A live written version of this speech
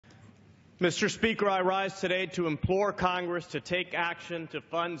Mr. Speaker, I rise today to implore Congress to take action to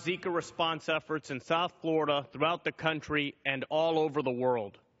fund Zika response efforts in South Florida, throughout the country, and all over the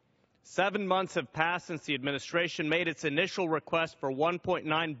world. 7 months have passed since the administration made its initial request for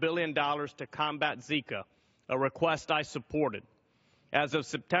 $1.9 billion to combat Zika, a request I supported. As of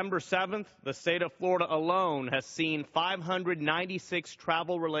September 7th, the state of Florida alone has seen 596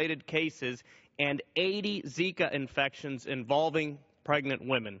 travel-related cases and 80 Zika infections involving pregnant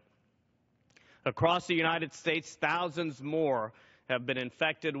women. Across the United States, thousands more have been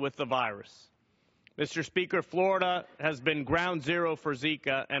infected with the virus. Mr. Speaker, Florida has been ground zero for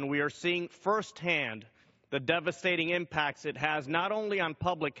Zika, and we are seeing firsthand the devastating impacts it has not only on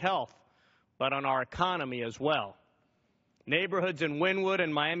public health, but on our economy as well. Neighborhoods in Wynwood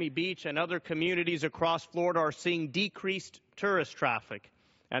and Miami Beach and other communities across Florida are seeing decreased tourist traffic,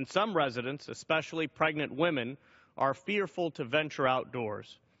 and some residents, especially pregnant women, are fearful to venture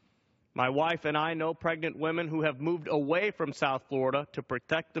outdoors. My wife and I know pregnant women who have moved away from South Florida to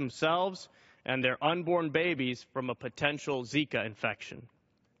protect themselves and their unborn babies from a potential Zika infection.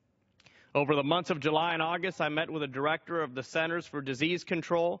 Over the months of July and August, I met with the director of the Centers for Disease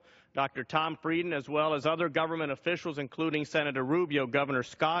Control, Dr. Tom Frieden, as well as other government officials, including Senator Rubio, Governor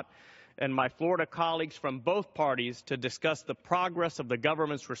Scott, and my Florida colleagues from both parties to discuss the progress of the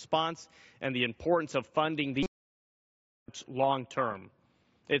government's response and the importance of funding these efforts long term.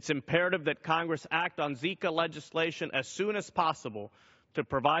 It's imperative that Congress act on Zika legislation as soon as possible to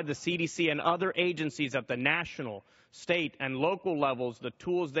provide the CDC and other agencies at the national, state, and local levels the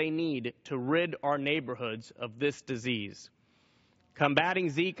tools they need to rid our neighborhoods of this disease. Combating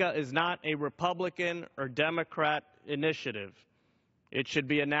Zika is not a Republican or Democrat initiative. It should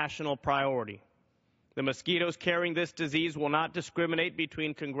be a national priority. The mosquitoes carrying this disease will not discriminate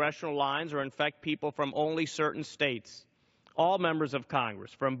between congressional lines or infect people from only certain states. All members of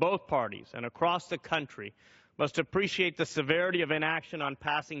Congress, from both parties and across the country, must appreciate the severity of inaction on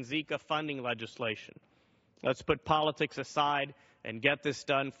passing Zika funding legislation. Let's put politics aside and get this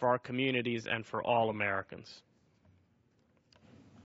done for our communities and for all Americans.